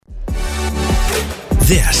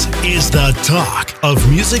This is the talk of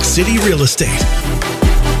Music City Real Estate.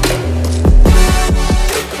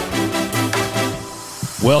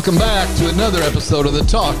 Welcome back to another episode of the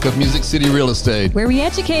Talk of Music City Real Estate, where we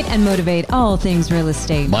educate and motivate all things real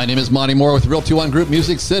estate. My name is Monty Moore with Realty One Group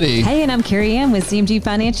Music City. Hey, and I'm Carrie Ann with CMG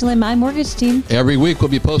Financial and My Mortgage Team. Every week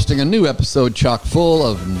we'll be posting a new episode chock full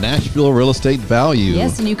of Nashville real estate value.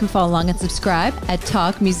 Yes, and you can follow along and subscribe at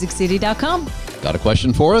talkmusiccity.com. Got a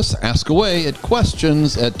question for us? Ask away at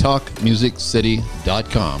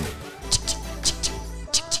questions@talkmusiccity.com.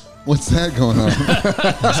 What's that going on?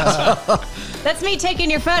 That's me taking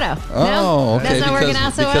your photo. Oh, no, okay. That's not working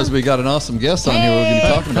out so well? Because we got an awesome guest on here. We're going to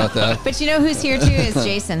be talking about that. But you know who's here too is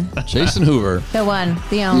Jason. Jason Hoover. The one,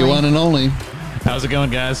 the only. The one and only. How's it going,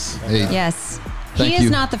 guys? Hey. Yes. Thank He is you.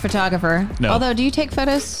 not the photographer. No. Although, do you take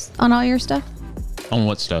photos on all your stuff? On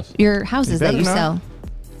what stuff? Your houses that you sell?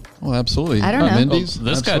 Oh, absolutely. I don't know. Mindy's?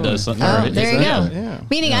 This guy does something. Oh, right? there you go. Yeah.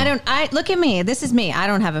 Meaning, look at me. This is me. I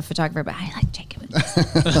don't have a photographer, but I like taking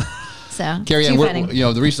photos. So, Carrie too Ann,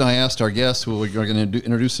 funny. the reason I asked our guest, who we're going to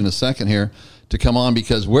introduce in a second here, to come on,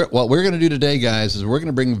 because what we're going to do today, guys, is we're going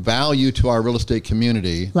to bring value to our real estate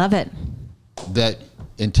community Love it.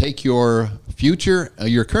 and take your future,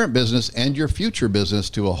 your current business and your future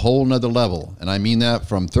business to a whole nother level. And I mean that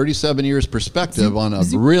from 37 years perspective on a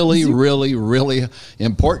really, really, really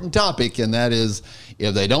important topic. And that is,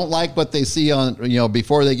 if they don't like what they see on,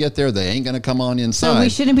 before they get there, they ain't going to come on inside. So we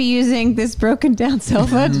shouldn't be using this broken down cell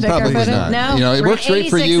phone to take our Probably photos? not. No. It we're works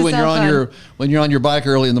great for 86 you a when cell you're phone. on your bike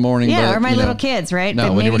early in the morning. Yeah, but, or my little kids, right? No,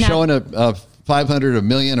 But when maybe we're not- showing a $500, $1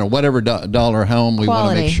 million, or whatever dollar home, we want to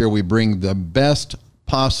Quality. make sure we bring the best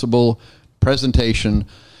possible presentation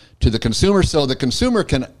to the consumer, so the consumer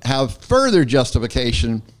can have further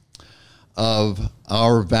justification of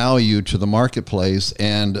our value to the marketplace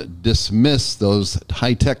and dismiss those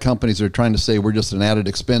high-tech companies that are trying to say we're just an added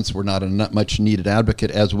expense, we're not a much needed advocate,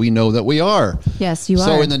 as we know that we are. Yes, you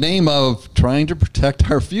So are. in the name of trying to protect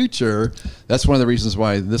our future, that's one of the reasons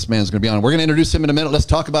why this man's going to be on. We're going to introduce him in a minute. Let's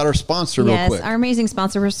talk about our sponsor real quick. Yes, our amazing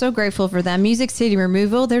sponsor. We're so grateful for them. Music City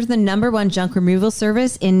Removal. They're the #1 junk removal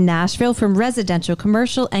service in Nashville, from residential,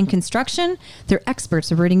 commercial, and construction. They're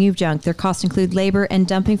experts at ridding you of junk. Their costs include labor and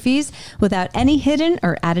dumping fees without any hidden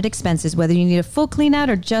or added expenses. Whether you need a full clean out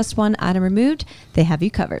or just one item removed, they have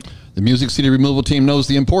you covered. The Music City Removal team knows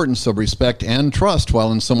the importance of respect and trust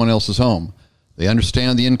while in someone else's home. They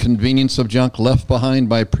understand the inconvenience of junk left behind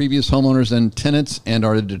by previous homeowners and tenants, and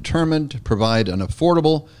are determined to provide an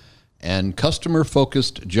affordable and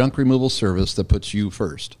customer-focused junk removal service that puts you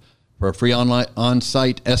first. For a free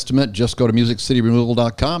on-site estimate, just go to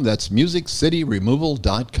MusicCityRemoval.com. That's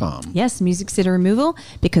MusicCityRemoval.com. Yes, Music City Removal,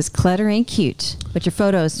 because clutter ain't cute, but your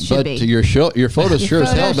photos should But be. your photos sure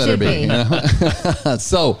as hell photos better should be. be.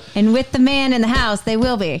 So, And with the man in the house, they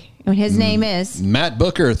will be. And his name is... Matt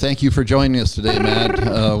Booker, thank you for joining us today, Matt.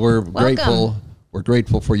 We're grateful. We're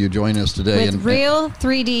grateful for you joining us today. With Real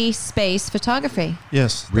 3D Space Photography.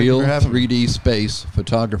 Yes. thank Real you for having me. 3D space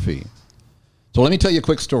photography. So let me tell you a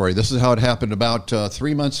quick story. This is how it happened. About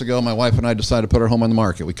 3 months ago, my wife and I decided to put our home on the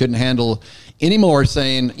market. We couldn't handle anymore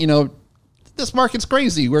saying, this market's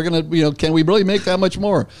crazy. We're going to, can we really make that much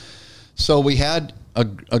more? So we had a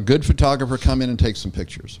good photographer come in and take some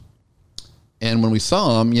pictures. And when we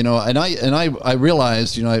saw him, and I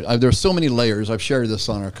realized, there's so many layers. I've shared this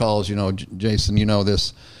on our calls, Jason,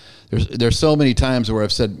 this. There's so many times where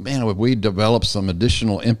I've said, man, we developed some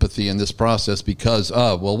additional empathy in this process because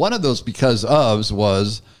of. Well, one of those because ofs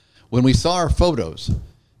was when we saw our photos.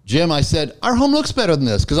 Jim, I said, our home looks better than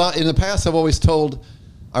this. Because in the past, I've always told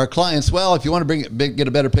our clients, well, if you want to get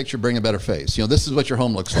a better picture, bring a better face. This is what your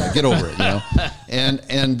home looks like. Get over it,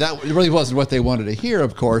 And that really wasn't what they wanted to hear,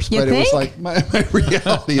 of course. You but think? it was like my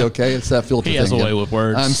reality, okay? It's that filter He thing. has a again. way with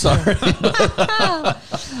words. I'm sorry.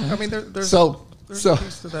 I mean, there's So a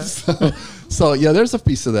piece to that. So yeah, there's a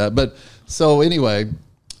piece of that. But so anyway,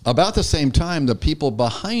 about the same time, the people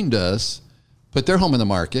behind us put their home in the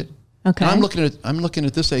market. Okay. And I'm looking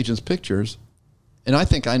at this agent's pictures, and I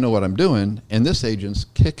think I know what I'm doing, and this agent's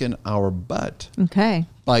kicking our butt Okay.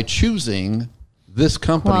 by choosing this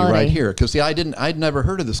company Quality. right here. Because see, I'd never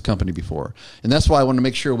heard of this company before, and that's why I want to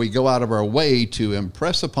make sure we go out of our way to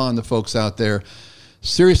impress upon the folks out there.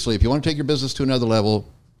 Seriously, if you want to take your business to another level,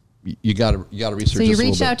 you got to research. So you this a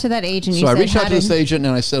reached little out bit. to that agent. So You I said, reached out how to this did- agent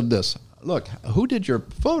and I said this, look, who did your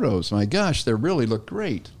photos? My gosh, they really look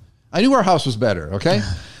great. I knew our house was better, okay?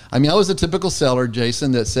 I mean, I was a typical seller,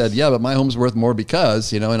 Jason, that said, yeah, but my home's worth more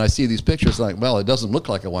because, and I see these pictures like, well, it doesn't look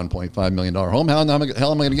like a $1.5 million home. How the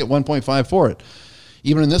hell am I going to get 1.5 for it,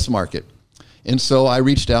 even in this market? And so I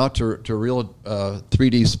reached out to Real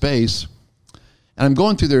 3D Space, And I'm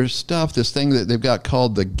going through their stuff, this thing that they've got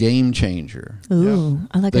called the Game Changer. Ooh,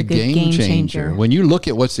 I like The a good game changer. When you look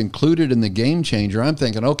at what's included in the Game Changer, I'm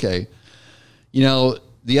thinking, okay, you know,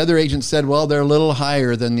 the other agent said, well, they're a little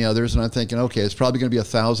higher than the others. And I'm thinking, okay, it's probably going to be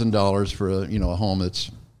 $1,000 for a home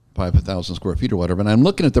that's 5,000 square feet or whatever. And I'm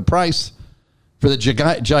looking at the price for the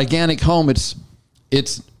gigantic home.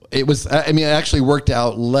 It actually worked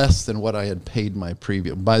out less than what I had paid my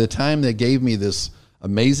previous. By the time they gave me this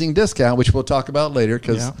amazing discount, which we'll talk about later,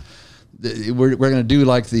 because we're going to do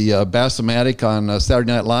like the Bassomatic on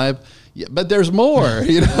Saturday Night Live. Yeah, but there's more,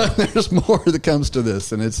 there's more that comes to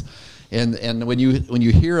this. And it's, and when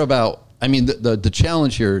you hear about, I mean, the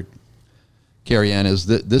challenge here, Carrie Ann, is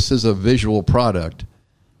that this is a visual product,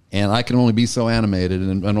 and I can only be so animated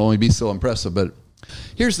and only be so impressive. But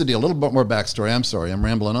here's the deal, a little bit more backstory. I'm sorry, I'm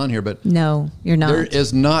rambling on here, but no, you're not. There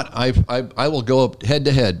is not. I will go up head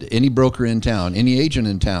to head. Any broker in town, any agent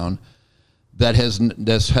in town that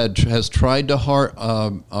has tried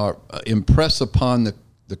to impress upon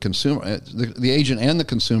the consumer, the agent and the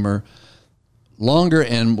consumer, longer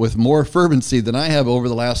and with more fervency than I have over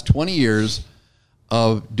the last 20 years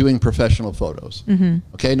of doing professional photos. Mm-hmm.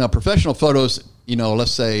 Okay, now professional photos,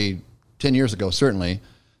 let's say 10 years ago, certainly,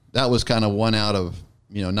 that was kind of one out of,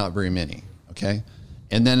 not very many, okay?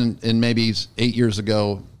 And then in maybe 8 years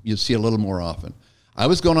ago, you'd see a little more often. I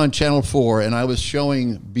was going on Channel 4, and I was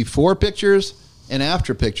showing before pictures and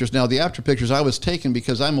after pictures. Now, the after pictures I was taking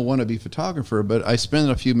because I'm a wannabe photographer, but I spent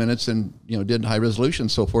a few minutes and, did high resolution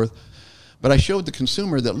and so forth. But I showed the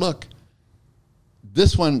consumer that, look,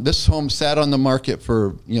 this home sat on the market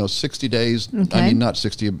for, 60 days. Okay. I mean, not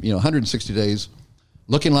 60, 160 days,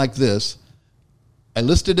 looking like this. I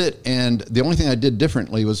listed it, and the only thing I did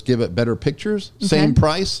differently was give it better pictures, same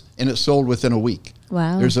price, and it sold within a week.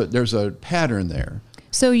 Wow. There's a pattern there.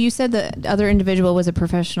 So you said the other individual was a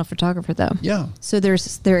professional photographer, though. Yeah. So there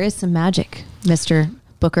is some magic, Mr.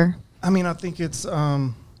 Booker. I mean, I think it's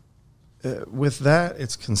with that,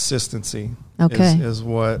 it's consistency. Okay. Is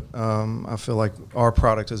what I feel like our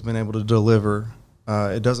product has been able to deliver.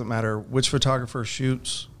 It doesn't matter which photographer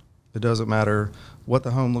shoots. It doesn't matter what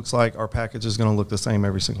the home looks like. Our package is going to look the same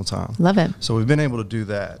every single time. Love it. So we've been able to do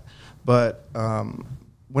that. But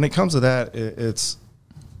when it comes to that, it's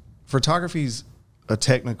photography's a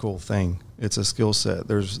technical thing. It's a skill set.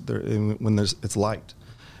 It's light.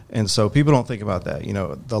 And so people don't think about that.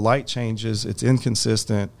 The light changes. It's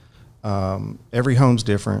inconsistent. Every home's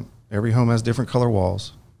different. Every home has different color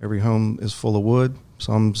walls. Every home is full of wood.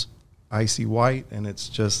 Some's icy white, and it's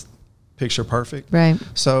just picture perfect. Right.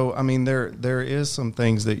 So, I mean, there is some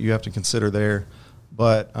things that you have to consider there.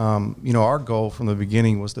 But, our goal from the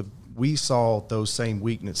beginning was we saw those same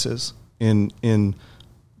weaknesses in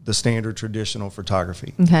the standard traditional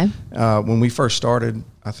photography. Okay. When we first started,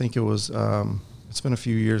 I think it was, it's been a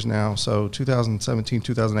few years now. So 2017,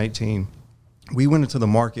 2018, we went into the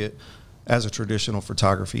market as a traditional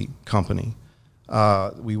photography company.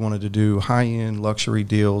 We wanted to do high-end luxury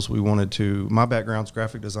deals. My background's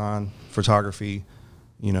graphic design, photography,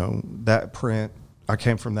 that print. I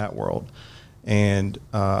came from that world. And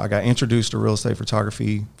I got introduced to real estate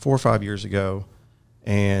photography 4 or 5 years ago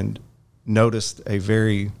and noticed a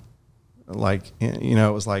very,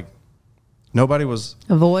 it was like nobody was...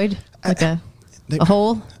 A void? Like a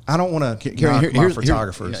hole? I don't want to knock my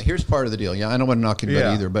photographers. Here's part of the deal. Yeah, I don't want to knock anybody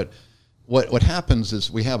either, but... What happens is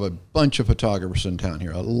we have a bunch of photographers in town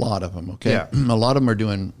here, a lot of them, okay? Yeah. A lot of them are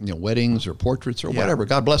doing weddings or portraits or whatever.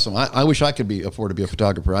 God bless them. I wish I could afford to be a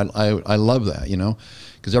photographer. I love that,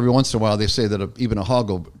 because every once in a while they say that even a hog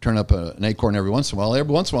will turn up an acorn every once in a while.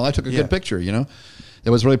 Every once in a while I took a good picture, that I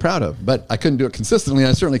was really proud of. But I couldn't do it consistently.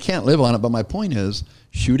 I certainly can't live on it. But my point is,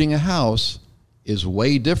 shooting a house is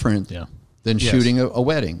way different than shooting a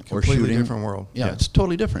wedding or shooting different world. Yeah, it's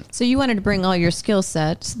totally different. So you wanted to bring all your skill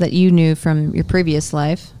sets that you knew from your previous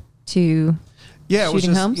life to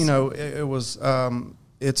shooting homes? It was that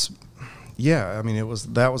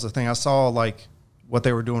was the thing. I saw what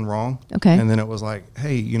they were doing wrong. Okay. And then it was like,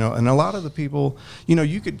 hey, and a lot of the people,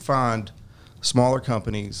 you could find smaller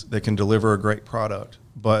companies that can deliver a great product,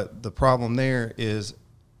 but the problem there is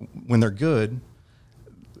when they're good,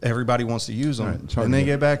 everybody wants to use them, right, and they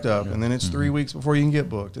get backed up, and then it's 3 weeks before you can get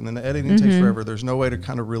booked, and then the editing takes forever. There's no way to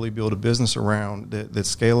kind of really build a business around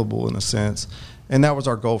that's scalable in a sense, and that was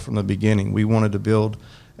our goal from the beginning. We wanted to build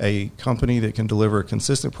a company that can deliver a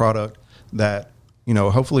consistent product that,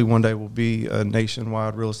 hopefully one day will be a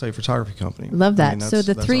nationwide real estate photography company. Love that. So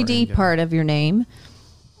the 3D part of your name,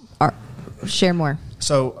 share more.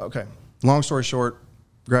 So, okay, long story short,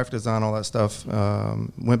 graphic design, all that stuff.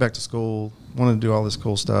 Went back to school, wanted to do all this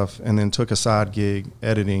cool stuff, and then took a side gig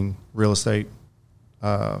editing real estate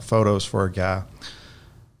photos for a guy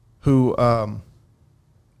who,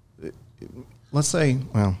 let's say,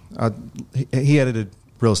 he edited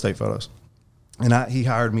real estate photos, and he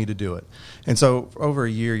hired me to do it. And so for over a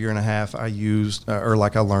year and a half, I used, I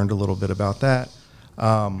learned a little bit about that.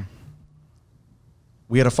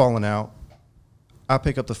 We had a falling out. I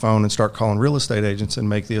pick up the phone and start calling real estate agents and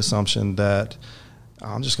make the assumption that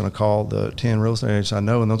I'm just going to call the 10 real estate agents I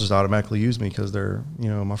know, and they'll just automatically use me because they're,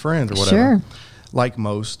 my friend or whatever. Sure. Like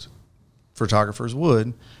most photographers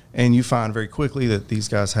would. And you find very quickly that these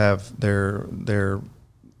guys have their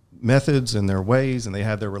methods and their ways, and they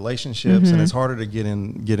have their relationships, and it's harder to get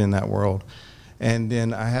in that world. And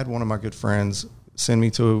then I had one of my good friends send me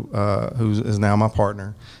to who is now my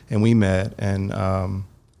partner, and we met, and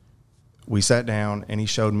we sat down, and he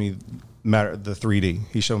showed me the 3D.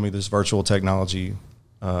 He showed me this virtual technology,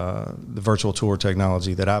 the virtual tour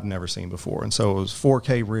technology that I've never seen before. And so it was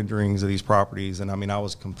 4K renderings of these properties, and I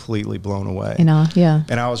was completely blown away. Yeah.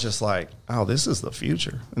 And I was just like, oh, this is the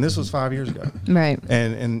future. And this was 5 years ago. Right.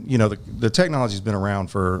 And the technology's been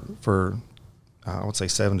around for I would say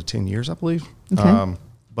 7 to 10 years, I believe. Okay.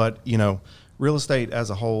 But real estate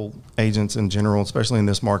as a whole, agents in general, especially in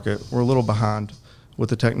this market, we're a little behind with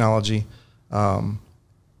the technology.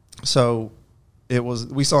 So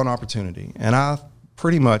we saw an opportunity, and I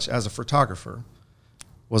pretty much, as a photographer,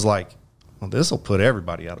 was like, well, this will put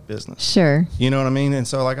everybody out of business. Sure. You know what I mean? And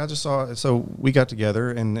so I just saw, so we got together,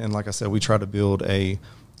 and like I said, we tried to build a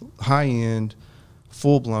high-end,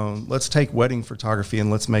 full-blown, let's take wedding photography and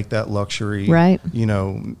let's make that luxury, right?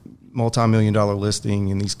 Multi-million-dollar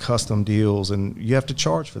listing and these custom deals, and you have to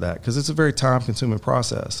charge for that because it's a very time-consuming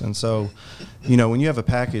process. And so, when you have a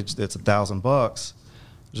package that's $1,000,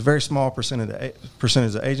 there's a very small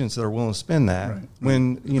percentage of agents that are willing to spend that right.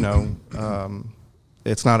 When,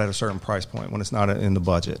 it's not at a certain price point, when it's not in the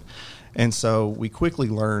budget. And so we quickly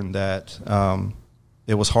learned that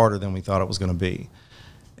it was harder than we thought it was going to be.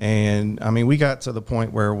 And, we got to the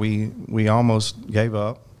point where we almost gave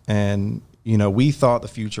up, and, we thought the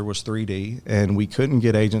future was 3D, and we couldn't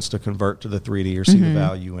get agents to convert to the 3D or see the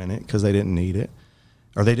value in it because they didn't need it,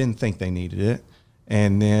 or they didn't think they needed it.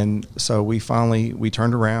 And then, so we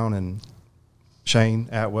turned around, and Shane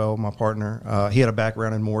Atwell, my partner, he had a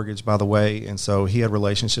background in mortgage, by the way. And so he had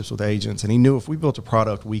relationships with agents, and he knew if we built a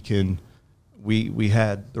product, we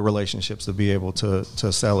had the relationships to be able to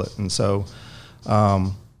sell it. And so,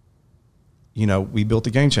 we built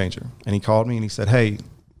a game changer, and he called me and he said, hey,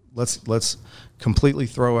 let's completely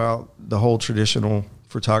throw out the whole traditional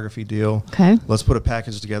photography deal. Okay. Let's put a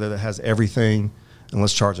package together that has everything, and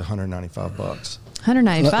let's charge $195.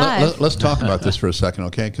 $195. Let's talk about this for a second,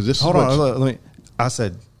 okay? Because this Hold on, let me. I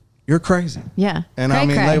said, "You're crazy." Yeah, and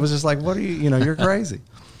they was just like, "What are you? You're crazy."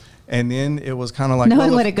 And then it was kind of like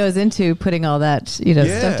knowing what it goes into putting all that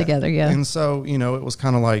stuff together. Yeah, and so it was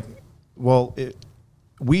kind of like, well,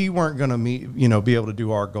 we weren't going to be able to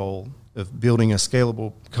do our goal of building a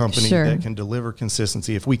scalable company that can deliver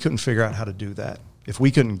consistency if we couldn't figure out how to do that. If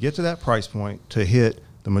we couldn't get to that price point to hit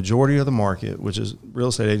the majority of the market, which is real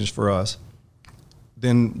estate agents for us,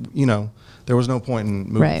 then, there was no point in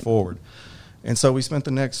moving forward. And so we spent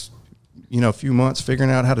the next, few months figuring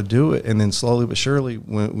out how to do it. And then slowly but surely,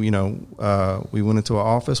 when, we went into an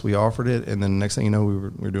office, we offered it. And then the next thing you know, we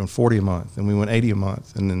were doing 40 a month, and we went 80 a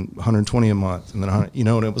month, and then 120 a month. And then,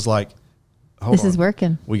 and it was like, this is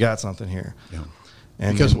working. We got something here. Yeah.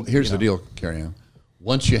 And because then, here's the deal, Carrie Ann.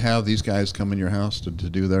 Once you have these guys come in your house to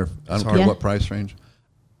do their, I don't care what price range,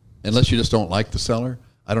 unless you just don't like the seller,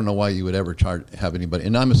 I don't know why you would ever have anybody.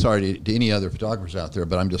 And I'm sorry to any other photographers out there,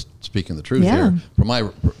 but I'm just speaking the truth here.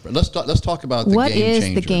 Let's talk about the what game changer.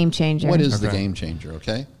 What is the game changer? What is the game changer?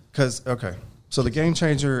 Okay. So the game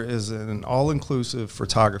changer is an all-inclusive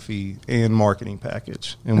photography and marketing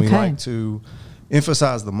package, and we like to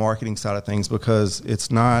emphasize the marketing side of things because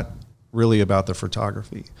it's not really about the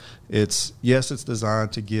photography. It's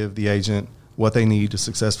designed to give the agent what they need to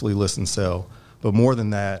successfully list and sell, but more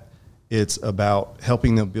than that, it's about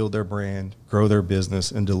helping them build their brand, grow their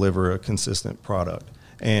business, and deliver a consistent product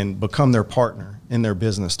and become their partner in their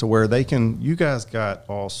business to where you guys got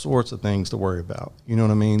all sorts of things to worry about. You know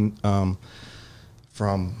what I mean?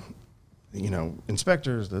 From,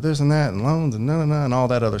 inspectors to this and that and loans and and all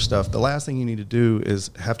that other stuff. The last thing you need to do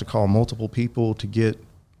is have to call multiple people to get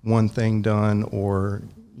one thing done, or,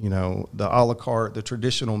 the a la carte, the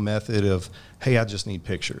traditional method of, hey, I just need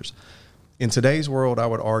pictures. In today's world, I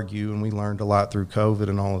would argue, and we learned a lot through COVID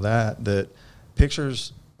and all of that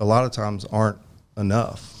pictures a lot of times aren't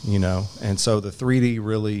enough, and so the 3D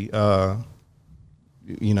really,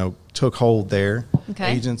 took hold there.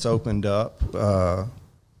 Okay. Agents opened up,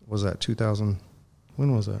 was that 2000?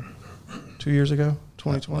 when was that? 2 years ago,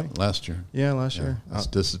 2020. Last year. Yeah, last year.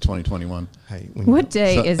 This is 2021. Hey, What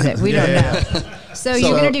day is it? We don't know. So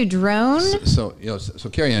you're going to do drone? So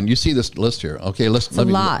Carrie Ann, you see this list here. Okay, let me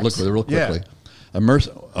lot. look at it real Yeah. quickly.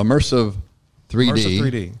 Immersive 3D. Immersive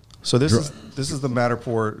 3D. So this is the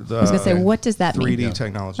Matterport. The I was going to say, what does that 3D mean?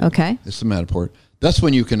 technology. Okay. It's the Matterport. That's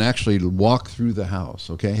when you can actually walk through the house.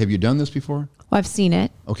 Okay, have you done this before? Well, I've seen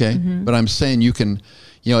it. Okay, but I'm saying you can,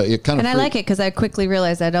 it kind of. And I like it because I quickly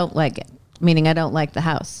realized I don't like it. Meaning I don't like the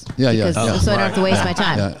house. Yeah, yeah. Because, so I don't have to waste my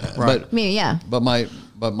time. Yeah, Right. But Yeah. But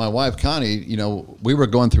my wife Connie, we were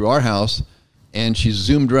going through our house, and she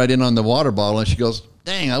zoomed right in on the water bottle, and she goes,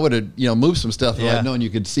 "Dang, I would have moved some stuff if I'd known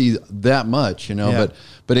you could see that much." Yeah.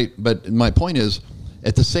 But my point is,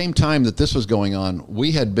 at the same time that this was going on,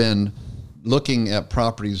 we had been looking at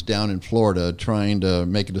properties down in Florida, trying to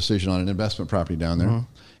make a decision on an investment property down there. Mm-hmm.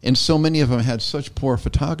 And so many of them had such poor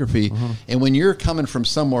photography. Mm-hmm. And when you're coming from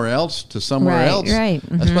somewhere else to somewhere Right, else, right.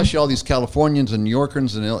 Mhm. especially all these Californians and New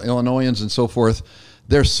Yorkers and Illinoisans and so forth,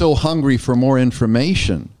 they're so hungry for more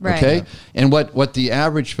information. Right. Okay. Yeah. And what the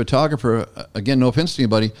average photographer, again, no offense to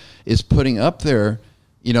anybody, is putting up there,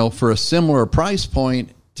 for a similar price point,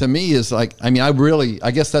 to me is like, I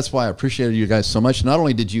guess that's why I appreciated you guys so much. Not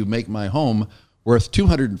only did you make my home worth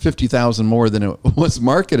 $250,000 more than it was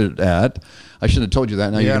marketed at. I should have told you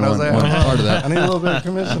that. Now Yeah, you're going to want part of that. I need a little bit of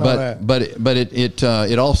commission on that. But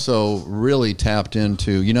it also really tapped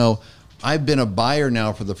into, I've been a buyer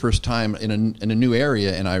now for the first time in a new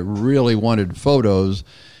area, and I really wanted photos,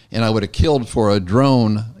 and I would have killed for a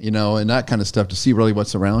drone, and that kind of stuff to see really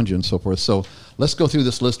what's around you and so forth. So let's go through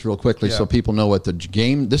this list real quickly so people know what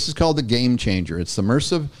this is called the Game Changer. It's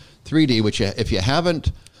Immersive 3D, which if you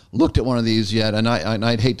haven't looked at one of these yet, and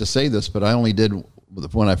I'd hate to say this, but I only did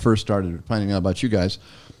when I first started finding out about you guys.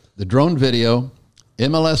 The drone video,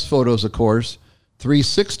 MLS photos, of course,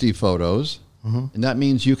 360 photos, and that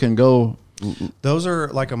means you can go. Those are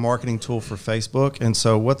like a marketing tool for Facebook, and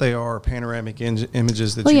so what they are panoramic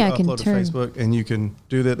images that Oh, you yeah, I can upload to turn. Facebook, and you can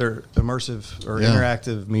do that. They're immersive or Yeah.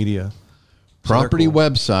 interactive media. So Property they're cool.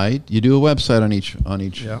 website. You do a website on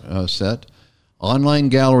each Yeah. set. Online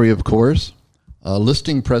gallery, of course.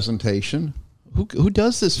 Listing presentation. Who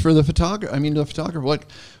does this for the photographer? The photographer. What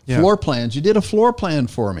floor plans? You did a floor plan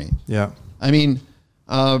for me. Yeah.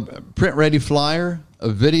 Print ready flyer, a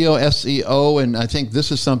video SEO, and I think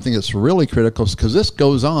this is something that's really critical because this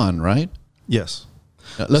goes on, right? Yes.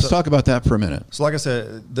 Let's talk about that for a minute. So like I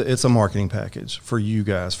said, it's a marketing package for you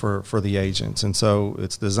guys, for the agents. And so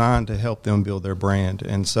it's designed to help them build their brand.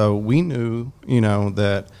 And so we knew,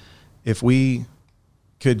 that if we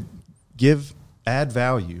could add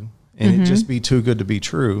value and it just be too good to be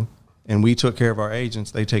true, and we took care of our agents,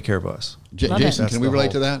 they take care of us. Love it. Jason, That's can we the relate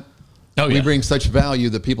whole- to that? Oh, We yeah. bring such value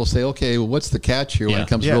that people say, okay, well, what's the catch here when Yeah. it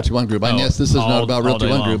comes to Yeah. Realty One Group? Oh, yes, this is not all- about all Realty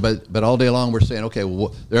day One long. Group, but all day long we're saying, okay,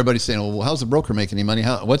 well, everybody's saying, well, how's the broker make any money?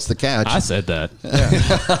 What's the catch? I said that.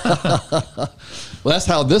 Well, that's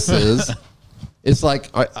how this is. It's like,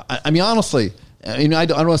 honestly, I don't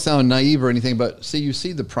want to sound naive or anything, but you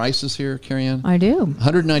see the prices here, Carrie Ann? I do.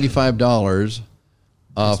 $195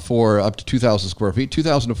 for up to 2,000 square feet,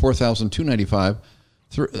 2,000 to 4,000, $295,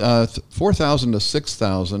 4,000 to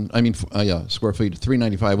 6,000. Square feet,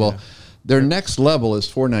 $395. Well, their next level is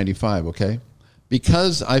 $495. Okay,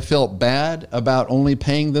 because I felt bad about only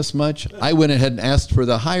paying this much, I went ahead and asked for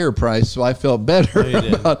the higher price, so I felt better.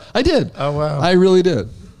 I did. Oh, wow. I really did.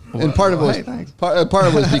 And part of it was Hey, thanks. part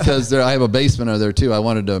of it was because I have a basement over there too. I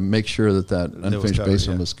wanted to make sure that unfinished covered,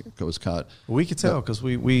 basement was caught. We could tell because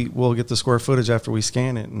we will get the square footage after we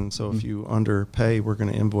scan it. And so if you underpay, we're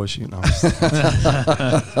going to invoice you. No, No,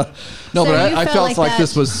 So but you I felt felt like like that-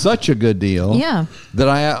 this was such a good deal. Yeah. That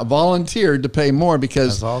I volunteered to pay more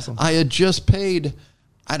because That's awesome. I had just paid,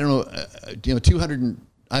 I don't know, 200.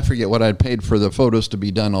 I forget what I'd paid for the photos to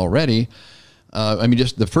be done already.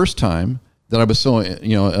 Just the first time that I was so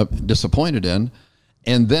disappointed in.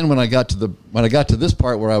 And then when I got to this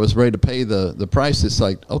part where I was ready to pay the price, it's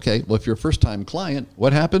like, okay, well, if you're a first time client,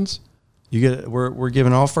 what happens? we're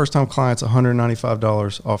giving all first time clients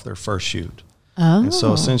 $195 off their first shoot. Oh, And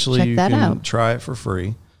so essentially check you that can out. try it for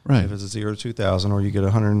free. Right. If it's a 0 to 2,000, or you get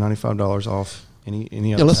 $195 off any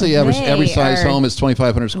Yeah, other. let's say time. every They size are home is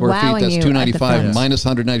 2,500 square feet. wowing That's you at the $295 front. minus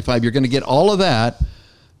 $195. You're going to get all of that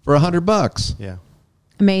for $100. Yeah.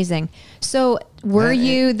 Amazing. So were And-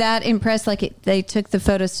 you that impressed? They took the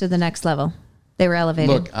photos to the next level. They were elevated.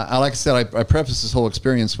 Look, like I said, I prefaced this whole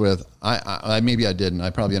experience with maybe I didn't. I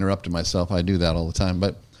probably interrupted myself. I do that all the time.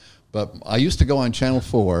 But I used to go on Channel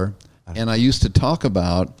 4 and I used to talk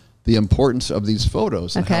about the importance of these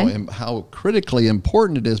photos Okay. and how critically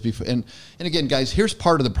important it is. And again, guys, here's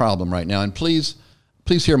part of the problem right now. And please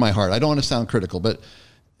hear my heart. I don't want to sound critical, but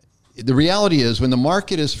the reality is when the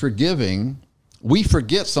market is forgiving, we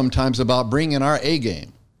forget sometimes about bringing our A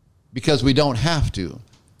game because we don't have to.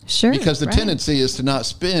 Sure. Because the right. tendency is to not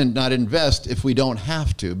spend, not invest if we don't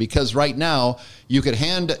have to. Because right now, you could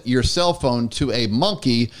hand your cell phone to a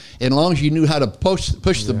monkey, and as long as you knew how to push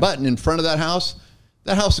the button in front of that house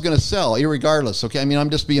is going to sell, irregardless. Okay, I mean, I'm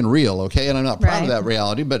just being real, okay, and I'm not proud of Right. that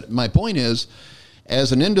reality. But my point is,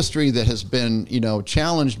 as an industry that has been,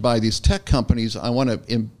 challenged by these tech companies, I want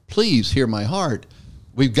to please hear my heart.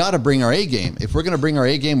 We've got to bring our A game. If we're going to bring our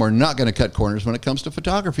A game, we're not going to cut corners when it comes to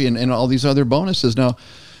photography and all these other bonuses. Now,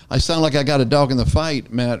 I sound like I got a dog in the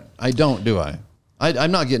fight, Matt. I don't, do I?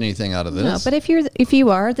 I'm not getting anything out of this. No, but if you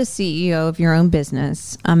are the CEO of your own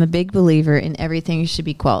business, I'm a big believer in everything should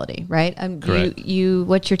be quality, right? Correct. You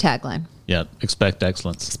what's your tagline? Yeah, expect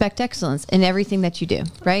excellence. Expect excellence in everything that you do,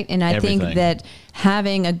 right? And I think Everything. that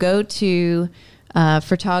having a go-to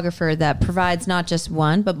photographer that provides not just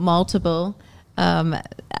one but multiple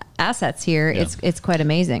assets here, Yeah. it's quite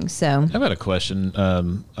amazing. So I've got a question,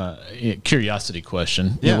 curiosity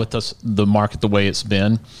question. Yeah. With the market the way it's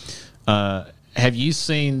been, have you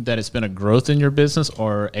seen that it's been a growth in your business,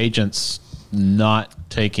 or agents not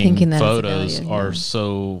taking Thinking that it's a photos value, are yeah.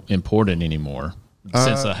 so important anymore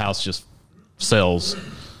since the house just sells?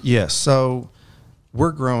 Yes. So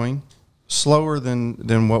we're growing slower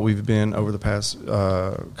than what we've been over the past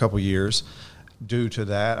couple years due to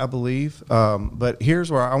that, I believe. But here's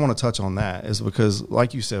where I want to touch on that is because,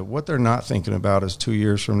 like you said, what they're not thinking about is 2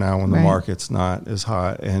 years from now when the Right. market's not as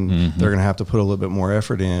hot and they're going to have to put a little bit more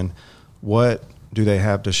effort in. What do they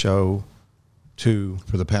have to show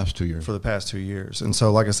for the past 2 years. for the past 2 years? And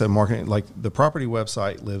so, like I said, marketing, like the property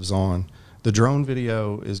website lives on. The drone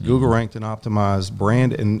video is Google ranked and optimized,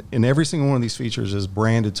 brand, and every single one of these features is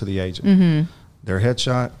branded to the agent. Their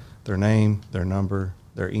headshot, their name, their number,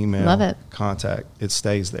 their email, Love it. contact, it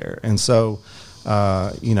stays there. And so,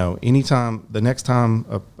 anytime, the next time,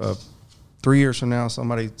 3 years from now,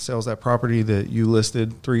 somebody sells that property that you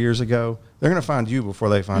listed 3 years ago, they're going to find you before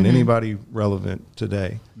they find anybody relevant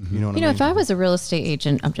today. You know what I mean? if I was a real estate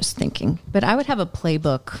agent, I'm just thinking, but I would have a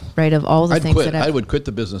playbook, right, of all the I'd things quit. that I would quit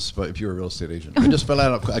the business if you were a real estate agent. I just fell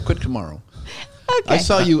out. I quit tomorrow. I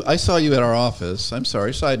saw you at our office. I'm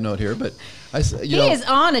sorry. Side note here, but He is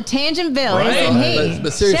on a tangent, Bill, Right. isn't he?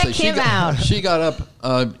 But seriously, check him out. She got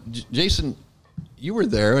up. Jason, you were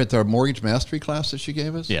there at our mortgage mastery class that she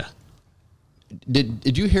gave us. Yeah.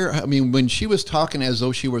 Did you hear? I mean, when she was talking as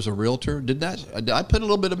though she was a realtor, did I put a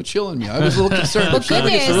little bit of a chill in me? I was a little concerned. Well, if she good ever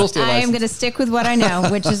gets a real news, estate I am license. going to stick with what I know,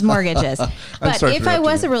 which is mortgages. But sorry if for I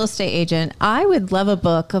was interrupting a real estate agent, I would love a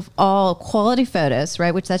book of all quality photos,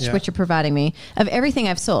 right? Which that's Yeah. what you're providing me, of everything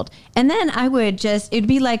I've sold. And then I would it'd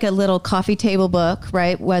be like a little coffee table book,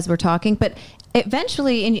 right, as we're talking. But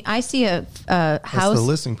eventually, and I see a That's house. the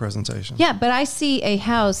listing presentation. Yeah, but I see a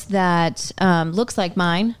house that looks like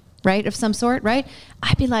mine, right, of some sort, right?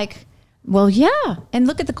 I'd be like, well, yeah. And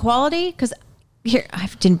look at the quality, because here, I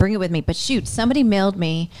didn't bring it with me, but shoot, somebody mailed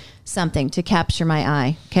me something to capture my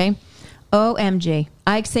eye, okay? OMG.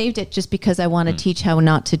 I saved it just because I want to teach how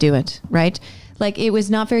not to do it, right? Like, it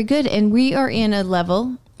was not very good. And we are in a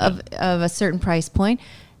level of a certain price point.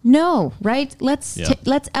 No, right? Let's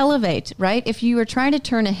elevate, right? If you are trying to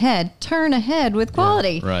turn ahead with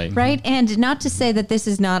quality, right. right? And not to say that this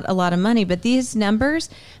is not a lot of money, but these numbers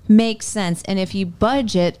make sense. And if you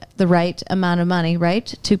budget the right amount of money, right,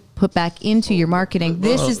 to put back into your marketing,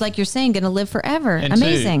 this is, like you're saying, going to live forever. And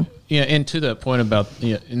Amazing. And to that point about,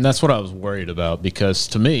 and that's what I was worried about, because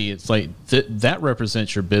to me, it's like that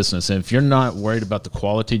represents your business. And if you're not worried about the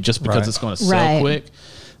quality just because Right. it's going to sell Right. quick,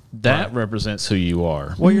 that represents who you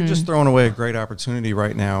are. Well, you're just throwing away a great opportunity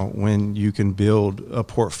right now when you can build a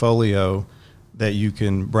portfolio that you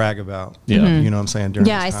can brag about. Yeah. You know what I'm saying? During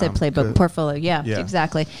Yeah, I this said time. playbook portfolio. Yeah, Yeah.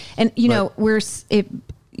 exactly. And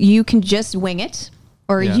you can just wing it,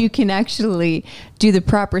 or Yeah. you can actually do the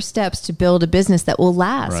proper steps to build a business that will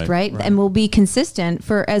last, right? Right. And will be consistent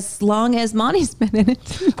for as long as Monty's been in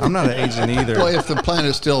it. I'm not an agent either. Well, if the plan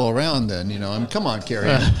is still around, then come on, Carrie.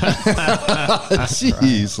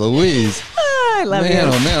 Jeez, Louise. I love Man,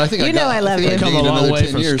 you. oh man, I think You know I love think you. I Come gained a long another way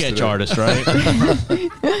 10 from years sketch today. artist, right?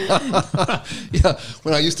 Yeah,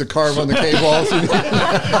 when I used to carve on the cave walls.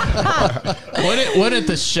 Wasn't it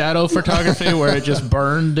the shadow photography where it just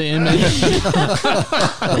burned the image?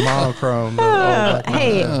 The monochrome.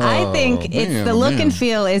 Hey, I think it's man, the look man. and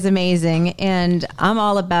feel is amazing, and I'm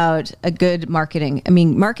all about a good marketing. I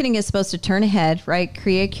mean, marketing is supposed to turn ahead, right?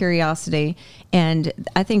 Create curiosity, And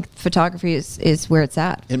I think photography is where it's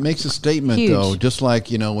at. It makes a statement, Huge. though, just like,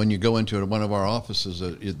 when you go into one of our offices,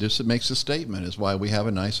 it makes a statement. Is why we have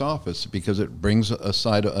a nice office, because it brings a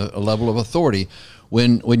level of authority.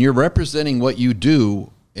 When you're representing what you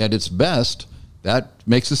do at its best, that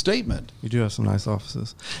makes a statement. You do have some nice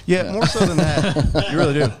offices. Yeah, more so than that. You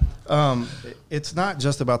really do. It's not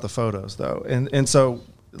just about the photos, though. And so,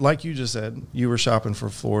 like you just said, you were shopping for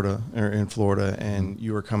Florida, or in Florida, and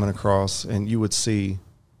you were coming across, and you would see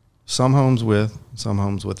some homes with, some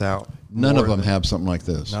homes without. None of them have something like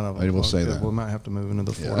this. None of them. I will say that. We might have to move into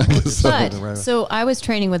the Florida market. But so I was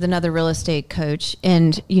training with another real estate coach,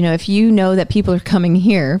 and if you know that people are coming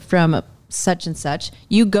here from such and such,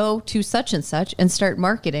 you go to such and such and start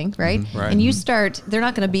marketing, right? Right. And you start, they're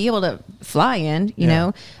not going to be able to fly in, you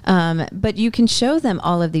know, but you can show them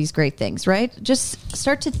all of these great things, right? Just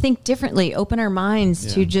start to think differently, open our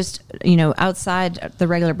minds to just, outside the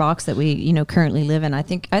regular box that we, currently live in. I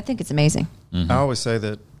think it's amazing. I always say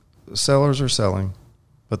that sellers are selling,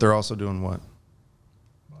 but they're also doing what?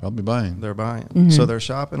 Probably buying. They're buying. So they're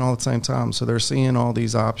shopping all at the same time. So they're seeing all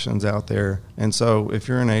these options out there. And so if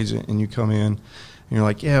you're an agent and you come in and you're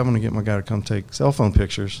like, I'm going to get my guy to come take cell phone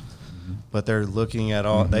pictures, but they're looking at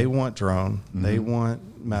all, they want drone, they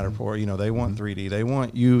want Matterport, they want 3D. They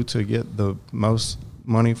want you to get the most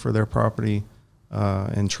money for their property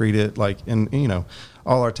and treat it like,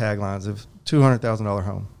 all our taglines of $200,000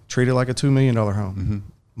 home, treat it like a $2 million home,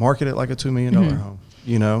 market it like a $2 million home.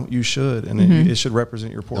 You should, and it should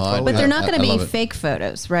represent your portfolio. But they're not going to be love it. fake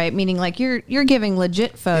photos, right? Meaning like you're giving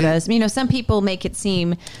legit photos. Some people make it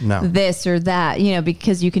seem this or that,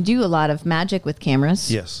 because you can do a lot of magic with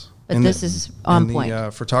cameras. Yes. But this is on point. In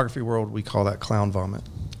the photography world, we call that clown vomit.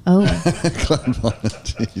 Oh,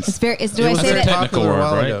 Jeez. it's very. Do I It was say very that? technical popular a word,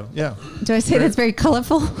 while right? ago. Yeah. Do I say that's very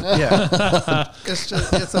colorful? Yeah.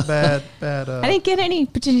 it's a bad. I didn't get any.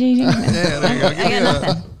 There you go. I got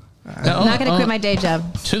nothing. I'm not going to quit my day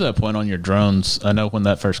job. To that point on your drones, I know when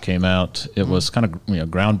that first came out, it was kind of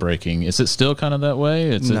groundbreaking. Is it still kind of that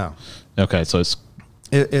way? No. Okay, so it's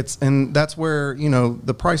and that's where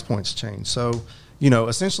the price points change. So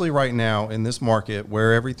essentially right now in this market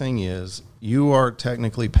where everything is, you are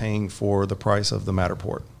technically paying for the price of the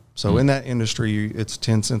Matterport. So in that industry, it's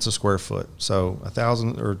 10 cents a square foot. So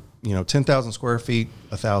 1,000 or 10,000 square feet,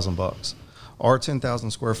 $1,000. Our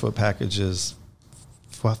 10,000 square foot package is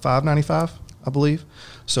 $595, I believe.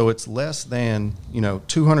 So it's less than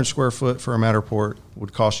 200 square foot for a Matterport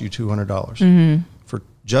would cost you $200 for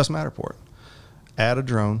just Matterport. Add a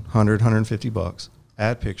drone, $150.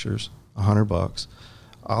 Add pictures, $100.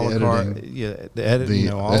 A la carte, the editing,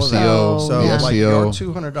 the all of SEO, that. So the like SEO. your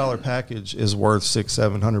 $200 package is worth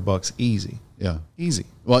 $600-700 easy. Yeah. Easy.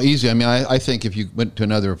 Well, easy. I mean, I think if you went to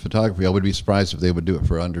another photography, I would be surprised if they would do it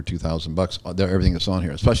for under $2,000. Everything that's on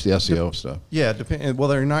here, especially the SEO stuff. Yeah, well,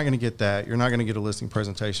 they're not going to get that. You're not going to get a listing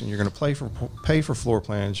presentation. You're going to pay for floor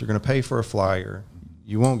plans. You're going to pay for a flyer.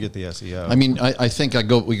 You won't get the SEO. I mean, I think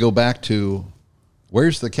we go back to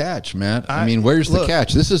where's the catch, Matt? Where's the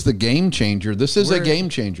catch? This is the game changer. This is a game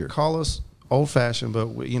changer. Call us old-fashioned, but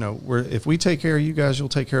if we take care of you guys, you'll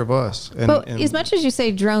take care of us. But as much as you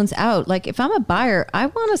say drones out, like if I'm a buyer, I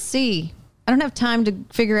want to see. I don't have time to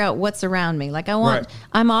figure out what's around me. Like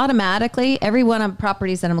I'm automatically, every one of the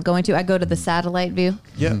properties that I'm going to, I go to the satellite view,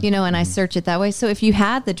 and I search it that way. So if you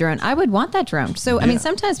had the drone, I would want that drone. So, I mean,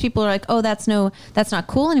 sometimes people are like, oh, that's not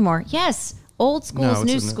cool anymore. Yes. Old school is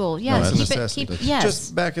new school. Yes. Yes.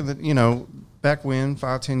 Just back in the, back when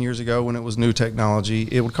 5-10 years ago when it was new technology,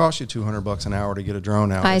 it would cost you $200 an hour to get a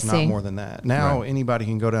drone out. It's not more than that. Now anybody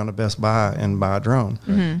can go down to Best Buy and buy a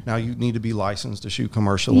drone. Now you need to be licensed to shoot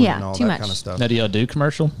commercial and all that kind of stuff. Now, do y'all do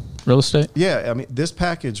commercial real estate? Yeah, I mean this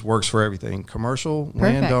package works for everything: commercial,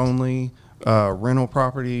 land only, rental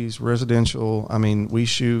properties, residential. I mean, we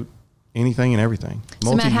shoot anything and everything.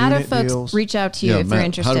 So Matt, how do folks reach out to you if they're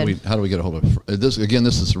interested? How do we get a hold of this? Again,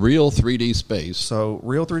 this is Real 3D Space. So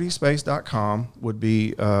real3dspace.com would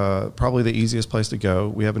be probably the easiest place to go.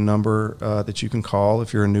 We have a number that you can call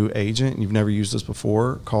if you're a new agent and you've never used this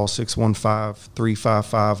before. Call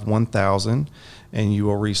 615-355-1000 and you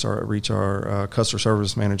will reach our customer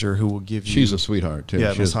service manager who will give you. She's a sweetheart too.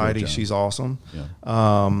 Yeah, Miss Heidi, she's awesome. Yeah.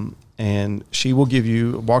 And she will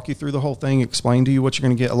walk you through the whole thing, explain to you what you're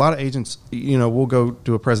going to get. A lot of agents, we'll go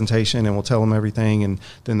do a presentation and we'll tell them everything, and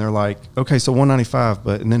then they're like, "Okay, so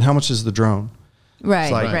 $195, and then how much is the drone?"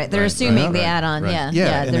 Right. They're assuming the add-on. Right.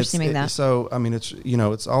 Yeah. They're assuming that. So I mean, it's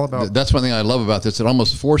it's all about. That's one thing I love about this. It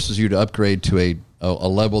almost forces you to upgrade to a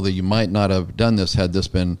level that you might not have done this had this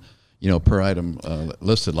been per item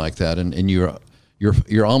listed like that, and you're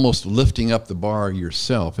almost lifting up the bar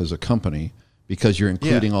yourself as a company. because you're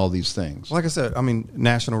including all these things Like I said, I mean,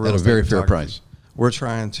 national real at a estate very fair photography. price. We're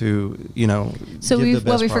trying to, So give the what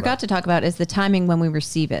best we product. forgot to talk about is the timing when we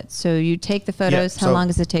receive it. So you take the photos. How so long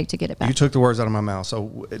does it take to get it back? You took the words out of my mouth.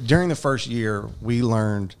 So during the first year, we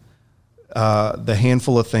learned the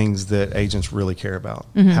handful of things that agents really care about.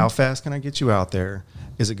 Mm-hmm. How fast can I get you out there?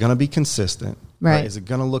 Is it going to be consistent? Right. Is it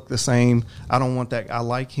going to look the same? I don't want that. I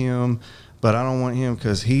like him, but I don't want him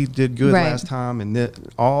because he did good Right. last time. And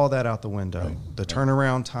all that out the window. The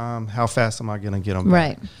turnaround time, how fast am I going to get them back?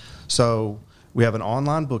 Right. So we have an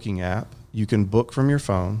online booking app. You can book from your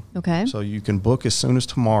phone. Okay. So you can book as soon as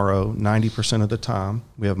tomorrow, 90% of the time.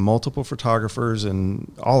 We have multiple photographers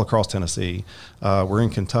in all across Tennessee. We're in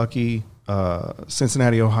Kentucky,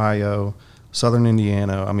 Cincinnati, Ohio, Southern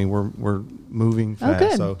Indiana. I mean, we're moving fast.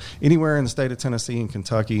 good. So anywhere in the state of Tennessee and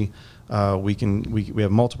Kentucky, we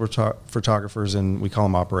have multiple photographers, and we call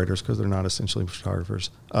them operators because they're not essentially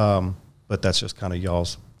photographers. But that's just kind of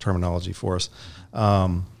y'all's terminology for us.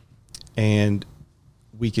 And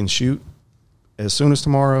we can shoot as soon as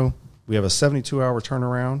tomorrow. We have a 72-hour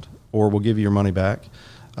turnaround, or we'll give you your money back.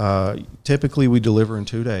 Typically, we deliver in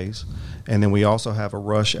 2 days, and then we also have a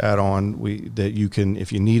rush add-on that you can,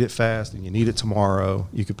 if you need it fast and you need it tomorrow,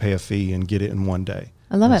 you could pay a fee and get it in 1 day.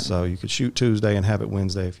 I love it. So you could shoot Tuesday and have it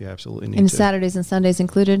Wednesday if you absolutely need And to. Saturdays and Sundays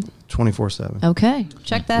included? 24/7. Okay.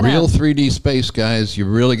 Check that Real out. 3D space, guys. You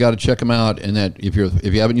really got to check them out. And that if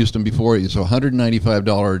you haven't used them before, it's a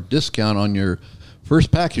 $195 discount on your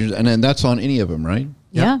first package, and then that's on any of them, right?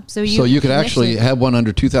 Yeah. So you could actually have one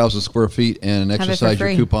under 2,000 square feet and Have it for exercise your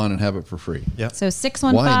free. coupon and have it for free. Yep. So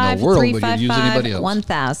Why in the world would you use anybody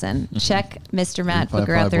 615-355-1000. else? Check Mr. Matt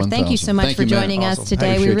Booker out there. 355-1000. Thank you so much Thank for you, Matt. joining us Awesome. today. I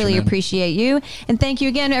We appreciate really you, man. appreciate you. And thank you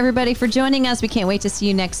again, everybody, for joining us. We can't wait to see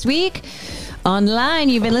you next week online.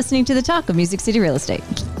 You've been listening to the Talk of Music City Real Estate.